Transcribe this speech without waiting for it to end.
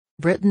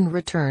Britain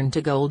returned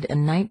to gold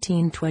in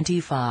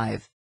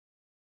 1925.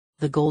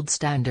 The gold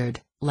standard,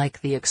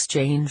 like the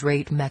exchange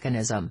rate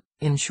mechanism,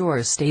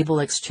 ensures stable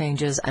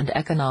exchanges and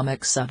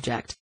economic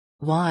subject.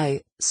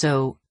 Why,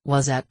 so,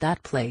 was at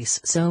that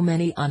place so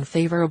many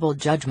unfavorable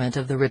judgment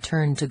of the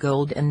return to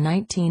gold in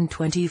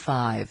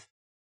 1925?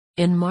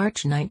 In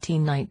March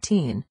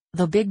 1919,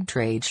 the big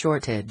trade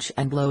shortage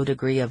and low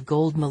degree of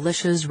gold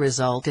militias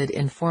resulted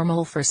in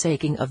formal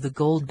forsaking of the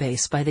gold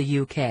base by the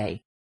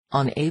UK.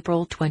 On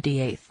April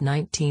 28,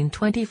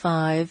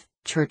 1925,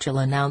 Churchill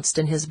announced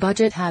in his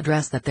budget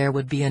address that there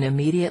would be an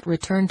immediate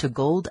return to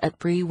gold at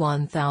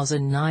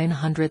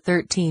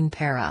pre-1913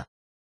 para.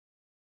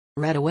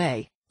 Read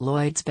away,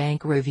 Lloyd's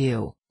Bank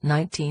Review,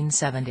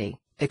 1970,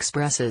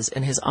 expresses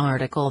in his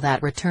article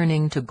that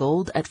returning to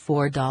gold at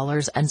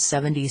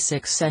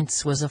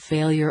 $4.76 was a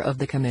failure of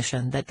the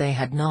Commission, that they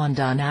had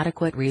non-done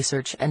adequate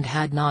research and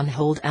had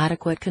non-hold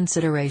adequate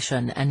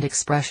consideration and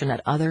expression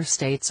at other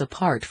states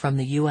apart from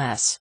the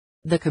U.S.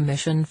 The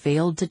Commission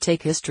failed to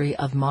take history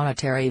of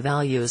monetary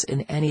values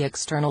in any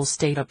external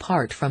state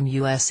apart from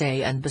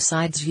USA, and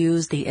besides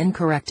used the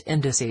incorrect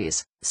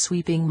indices,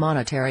 sweeping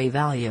monetary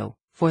value,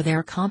 for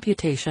their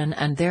computation,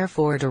 and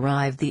therefore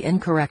derived the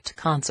incorrect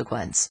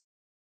consequence.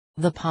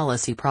 The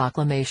policy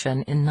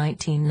proclamation in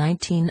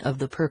 1919 of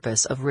the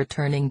purpose of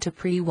returning to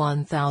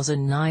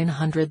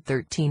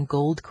pre-1913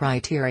 gold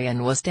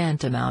criterion was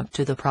tantamount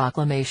to the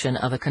proclamation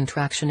of a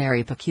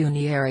contractionary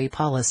pecuniary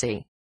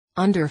policy.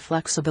 Under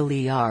flexible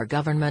ER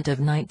government of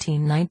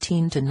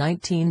 1919 to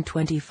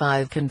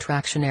 1925,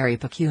 contractionary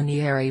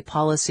pecuniary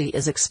policy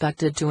is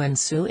expected to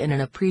ensue in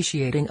an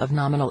appreciating of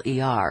nominal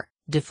ER,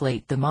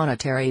 deflate the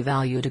monetary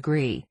value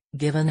degree,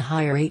 given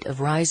high rate of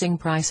rising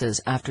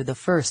prices after the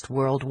First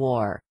World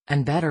War,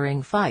 and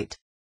bettering fight.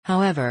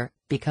 However,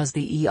 because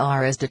the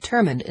ER is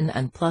determined in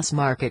an plus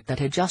market that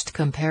adjust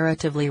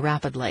comparatively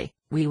rapidly,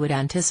 we would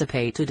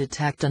anticipate to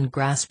detect and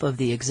grasp of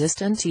the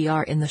existent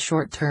ER in the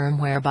short term,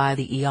 whereby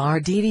the ER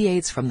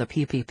deviates from the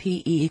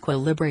PPP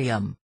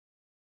equilibrium.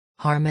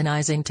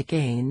 Harmonizing to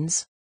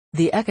Keynes.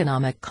 The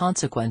economic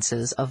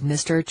consequences of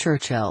Mr.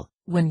 Churchill.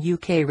 When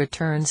UK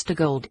returns to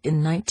gold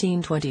in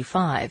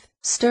 1925,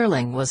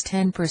 sterling was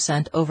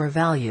 10%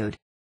 overvalued.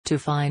 To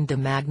find the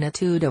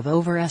magnitude of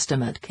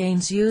overestimate,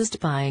 Keynes used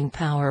buying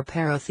power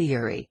para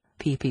theory,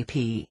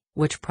 PPP,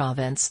 which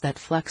prevents that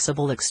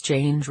flexible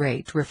exchange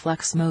rate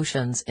reflects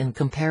motions in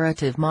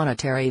comparative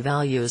monetary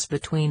values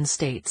between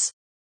states.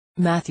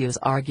 Matthews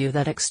argued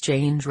that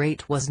exchange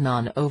rate was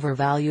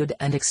non-overvalued,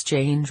 and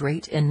exchange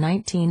rate in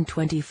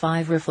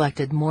 1925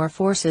 reflected more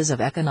forces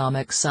of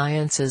economic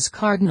sciences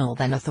cardinal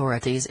than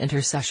authorities'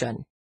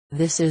 intercession.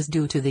 This is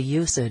due to the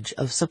usage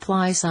of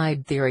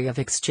supply-side theory of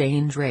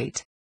exchange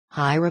rate.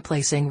 High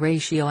replacing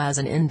ratio as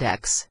an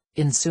index,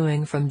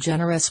 ensuing from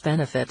generous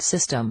benefit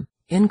system,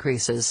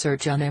 increases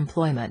surge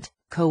unemployment,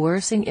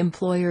 coercing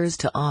employers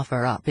to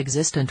offer up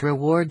existent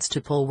rewards to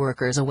pull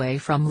workers away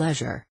from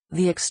leisure.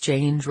 The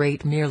exchange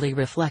rate merely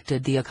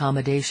reflected the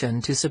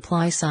accommodation to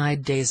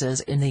supply-side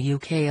days in the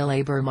UK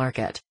labour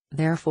market,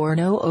 therefore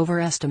no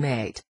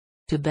overestimate.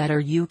 To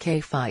better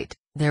UK fight,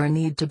 there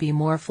need to be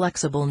more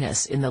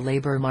flexibleness in the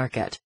labour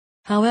market.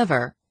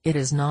 However, it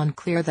is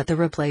non-clear that the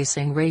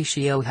replacing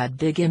ratio had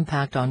big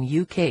impact on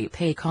UK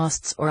pay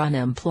costs or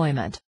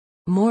unemployment.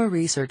 More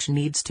research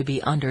needs to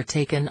be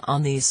undertaken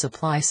on these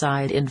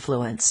supply-side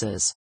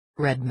influences.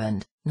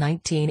 Redmond,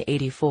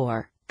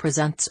 1984,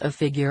 presents a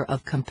figure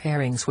of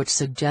comparings which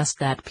suggest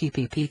that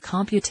PPP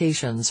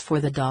computations for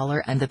the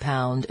dollar and the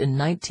pound in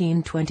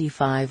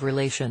 1925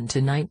 relation to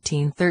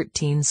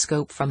 1913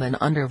 scope from an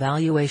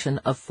undervaluation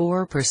of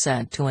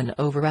 4% to an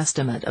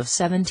overestimate of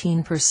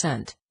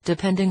 17%.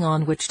 Depending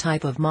on which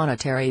type of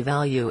monetary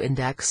value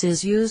index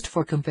is used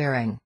for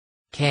comparing.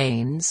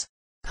 Keynes.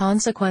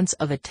 Consequence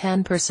of a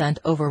 10%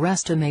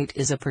 overestimate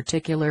is a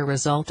particular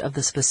result of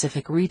the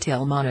specific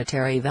retail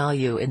monetary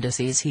value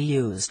indices he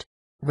used.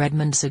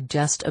 Redmond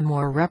suggests a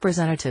more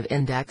representative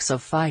index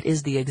of fight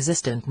is the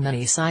existent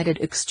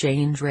many-sided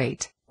exchange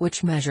rate,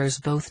 which measures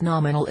both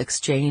nominal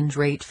exchange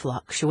rate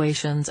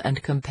fluctuations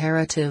and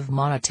comparative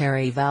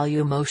monetary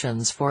value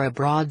motions for a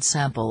broad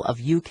sample of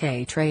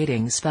UK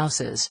trading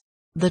spouses.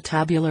 The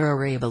tabular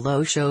array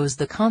below shows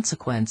the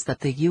consequence that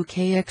the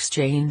UK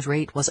exchange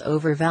rate was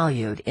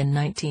overvalued in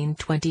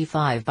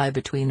 1925 by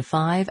between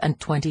 5 and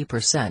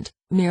 20%,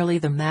 merely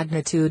the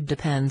magnitude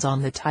depends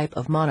on the type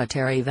of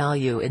monetary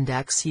value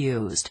index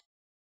used.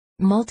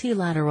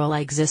 Multilateral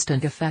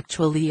existent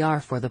effectual ER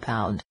for the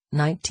pound,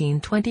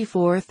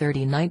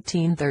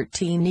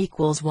 1924-30-1913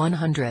 equals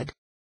 100.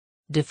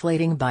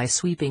 Deflating by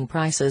sweeping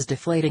prices,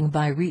 deflating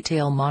by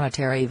retail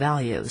monetary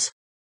values.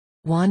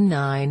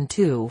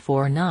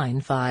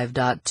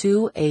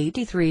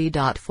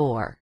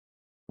 192495.283.4.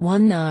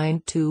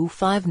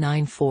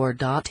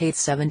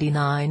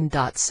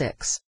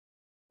 192594.879.6.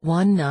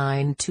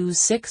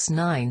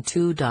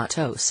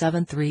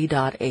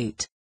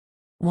 192692.073.8.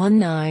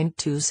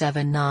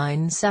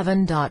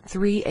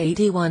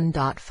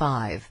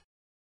 192797.381.5.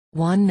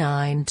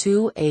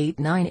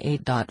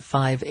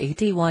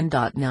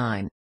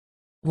 192898.581.9.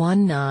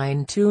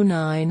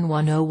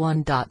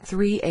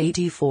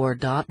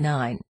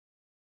 1929101.384.9,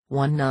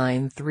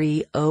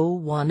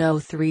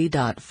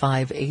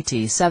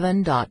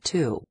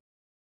 1930103.587.2.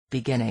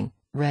 Beginning,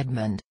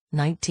 Redmond,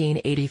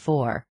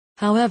 1984.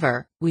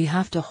 However, we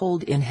have to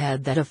hold in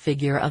head that a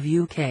figure of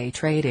UK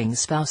trading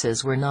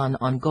spouses were none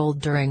on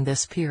gold during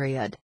this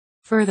period.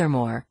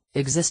 Furthermore,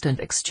 existent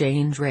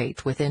exchange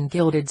rate within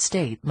gilded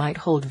state might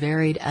hold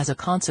varied as a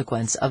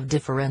consequence of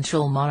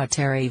differential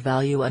monetary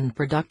value and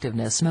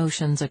productiveness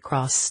motions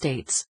across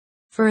states.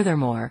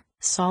 Furthermore,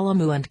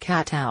 Salerno and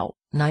Cattau,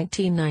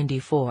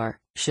 1994,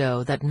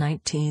 show that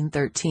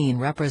 1913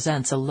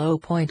 represents a low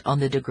point on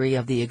the degree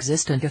of the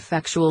existent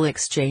effectual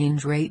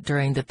exchange rate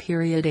during the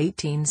period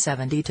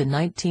 1870 to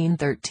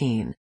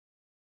 1913.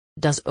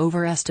 Does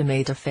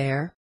overestimate a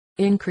fair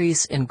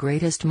increase in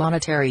greatest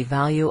monetary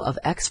value of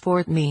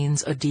export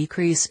means a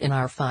decrease in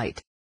our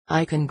fight?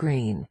 Icon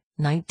Green,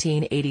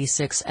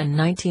 1986 and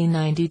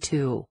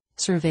 1992,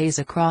 surveys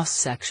a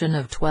cross-section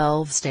of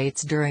 12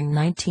 states during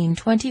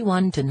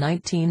 1921 to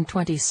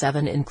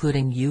 1927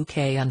 including UK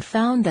and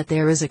found that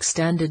there is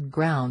extended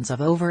grounds of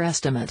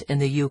overestimate in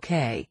the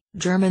UK,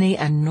 Germany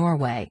and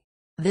Norway.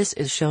 This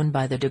is shown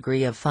by the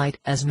degree of fight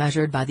as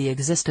measured by the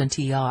existent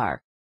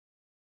ER.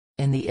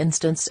 In the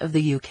instance of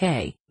the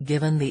UK,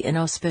 given the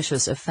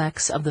inauspicious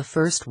effects of the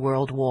First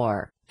World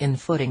War, in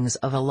footings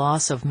of a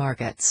loss of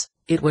markets,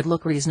 it would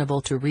look reasonable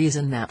to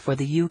reason that for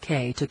the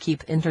UK to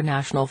keep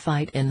international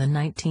fight in the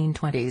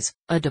 1920s,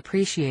 a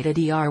depreciated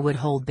ER would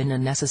hold been a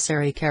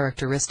necessary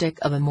characteristic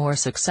of a more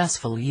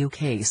successful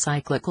UK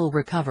cyclical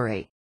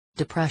recovery.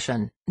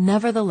 Depression,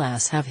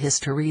 nevertheless have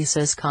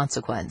hysteresis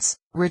consequence,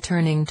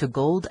 returning to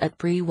gold at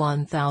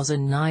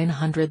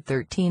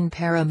pre-1913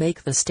 para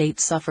make the state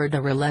suffered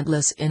a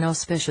relentless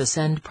inauspicious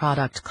end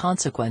product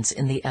consequence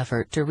in the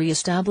effort to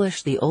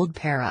re-establish the old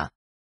para.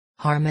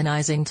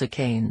 Harmonizing to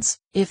Keynes,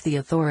 if the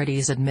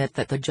authorities admit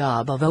that the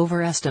job of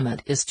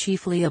overestimate is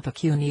chiefly a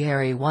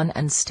pecuniary one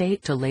and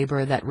state to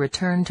labor that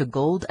return to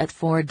gold at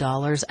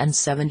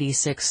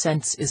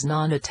 $4.76 is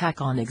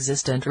non-attack on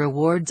existent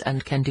rewards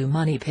and can do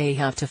money pay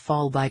have to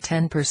fall by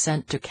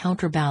 10% to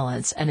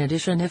counterbalance an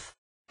addition if,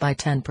 by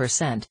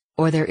 10%,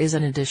 or there is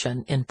an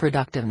addition in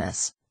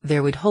productiveness,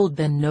 there would hold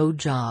been no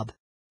job.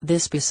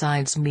 This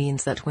besides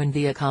means that when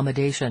the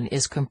accommodation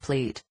is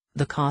complete,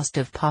 the cost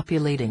of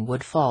populating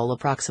would fall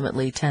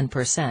approximately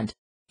 10%.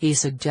 He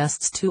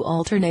suggests two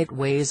alternate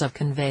ways of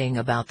conveying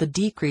about the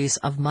decrease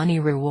of money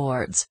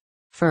rewards.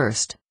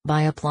 First,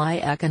 by apply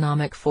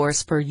economic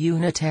force per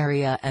unit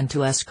area and to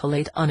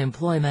escalate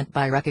unemployment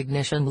by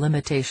recognition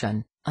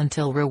limitation,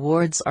 until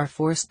rewards are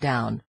forced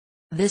down.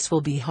 This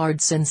will be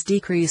hard since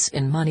decrease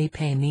in money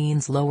pay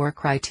means lower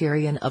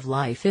criterion of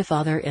life if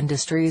other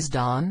industries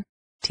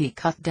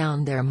cut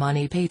down their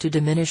money pay to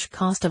diminish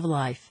cost of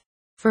life.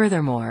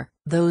 Furthermore,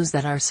 those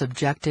that are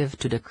subjective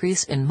to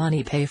decrease in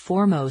money pay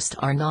foremost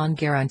are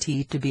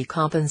non-guaranteed to be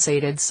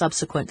compensated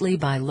subsequently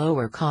by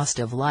lower cost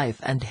of life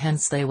and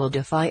hence they will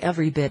defy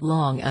every bit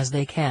long as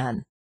they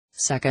can.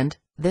 Second,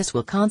 this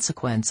will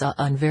consequence a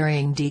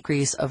unvarying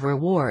decrease of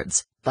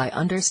rewards, by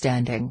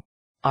understanding.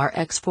 Our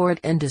export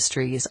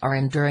industries are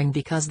enduring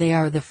because they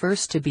are the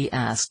first to be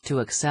asked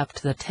to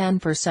accept the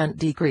 10%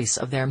 decrease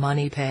of their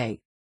money pay.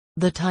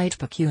 The tight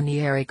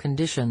pecuniary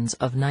conditions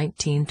of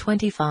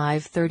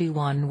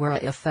 1925-31 were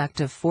an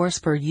effective force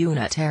per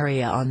unit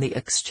area on the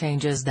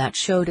exchanges that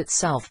showed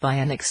itself by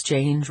an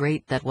exchange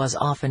rate that was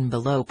often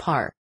below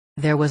par.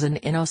 There was an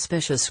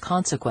inauspicious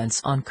consequence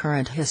on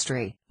current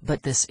history,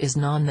 but this is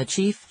not the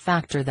chief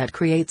factor that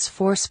creates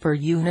force per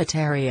unit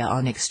area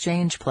on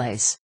exchange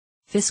place.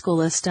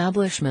 Fiscal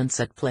establishments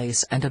at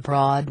place and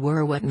abroad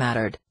were what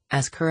mattered,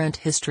 as current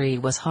history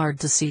was hard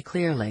to see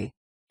clearly.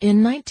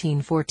 In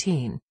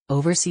 1914,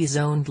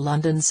 overseas-owned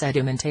London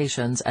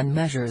sedimentations and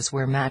measures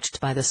were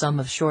matched by the sum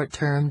of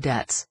short-term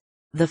debts.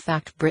 The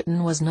fact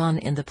Britain was none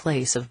in the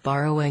place of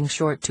borrowing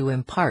short to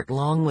impart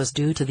long was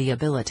due to the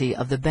ability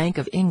of the Bank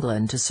of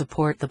England to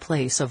support the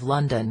place of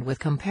London with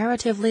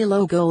comparatively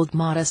low gold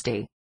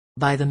modesty.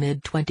 By the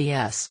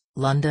mid-20s,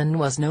 London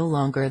was no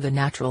longer the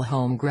natural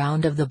home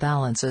ground of the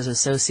balances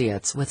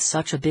associates with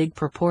such a big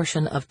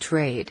proportion of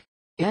trade.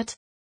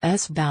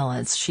 Its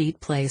balance sheet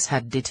place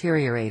had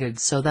deteriorated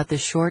so that the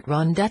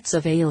short-run debts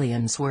of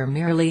aliens were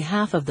merely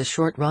half of the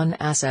short-run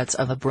assets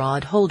of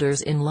abroad holders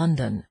in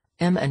London,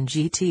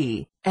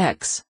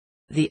 M&GT.X.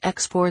 The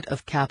export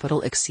of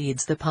capital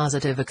exceeds the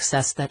positive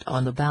excess that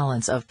on the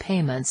balance of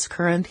payments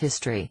current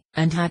history,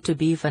 and had to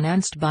be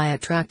financed by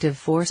attractive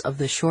force of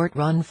the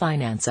short-run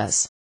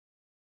finances.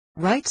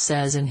 Wright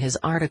says in his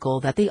article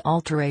that the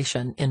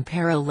alteration in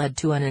para led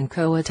to an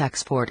inchoate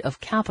export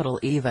of capital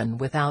even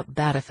without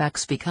bad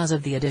effects because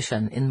of the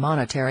addition in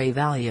monetary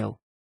value.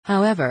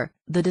 However,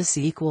 the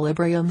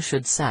disequilibrium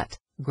should set,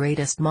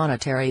 greatest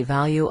monetary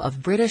value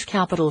of British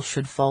capital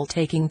should fall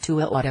taking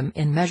to autumn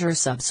in measure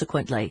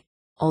subsequently.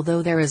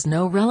 Although there is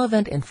no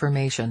relevant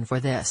information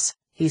for this,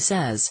 he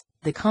says,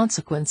 The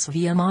consequence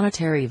via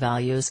monetary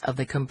values of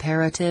the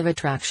comparative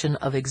attraction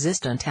of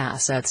existent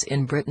assets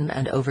in Britain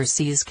and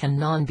overseas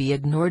cannot be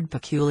ignored,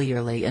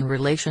 peculiarly in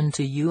relation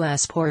to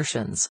U.S.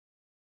 portions.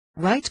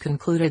 Wright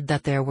concluded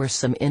that there were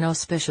some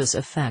inauspicious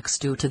effects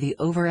due to the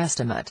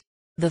overestimate.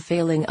 The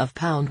failing of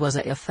pound was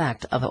a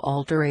effect of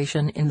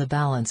alteration in the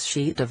balance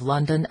sheet of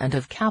London and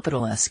of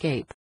capital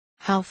escape.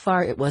 How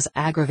far it was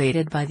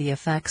aggravated by the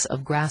effects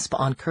of grasp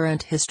on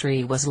current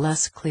history was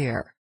less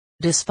clear.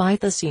 Despite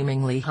the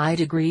seemingly high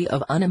degree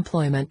of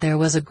unemployment, there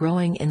was a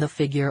growing in the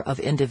figure of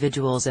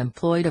individuals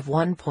employed of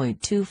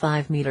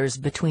 1.25 meters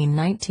between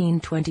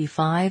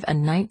 1925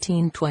 and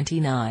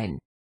 1929.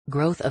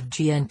 Growth of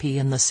GNP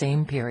in the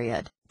same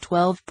period,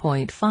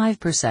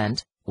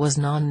 12.5%, was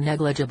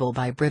non-negligible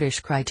by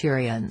British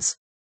criterions.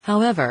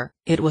 However,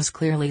 it was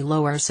clearly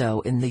lower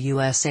so in the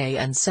USA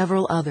and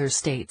several other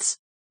states.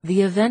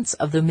 The events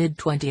of the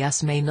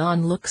mid-20s may not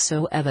look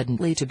so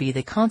evidently to be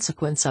the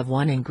consequence of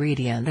one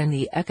ingredient in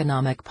the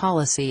economic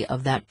policy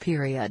of that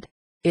period.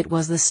 It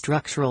was the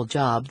structural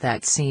job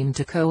that seemed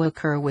to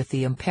co-occur with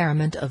the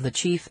impairment of the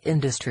chief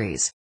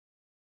industries.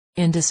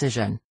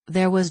 Indecision.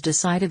 There was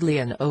decidedly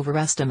an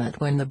overestimate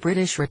when the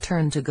British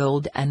returned to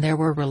gold, and there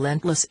were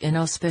relentless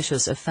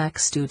inauspicious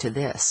effects due to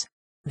this.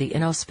 The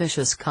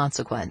inauspicious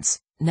consequence,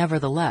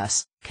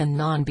 nevertheless,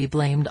 cannot be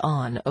blamed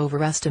on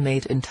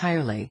overestimate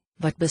entirely,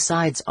 but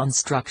besides on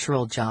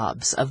structural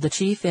jobs of the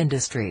chief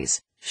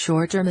industries,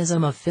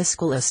 short-termism of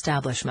fiscal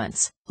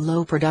establishments,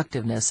 low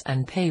productiveness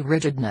and pay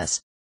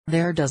rigidness.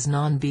 There does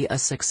not be a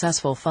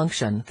successful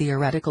function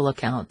theoretical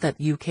account that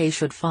UK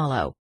should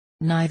follow.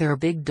 Neither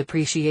big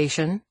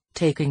depreciation,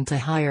 taking to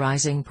high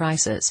rising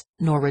prices,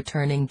 nor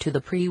returning to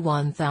the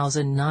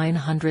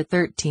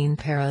pre-1913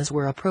 paras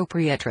were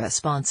appropriate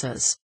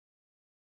responses.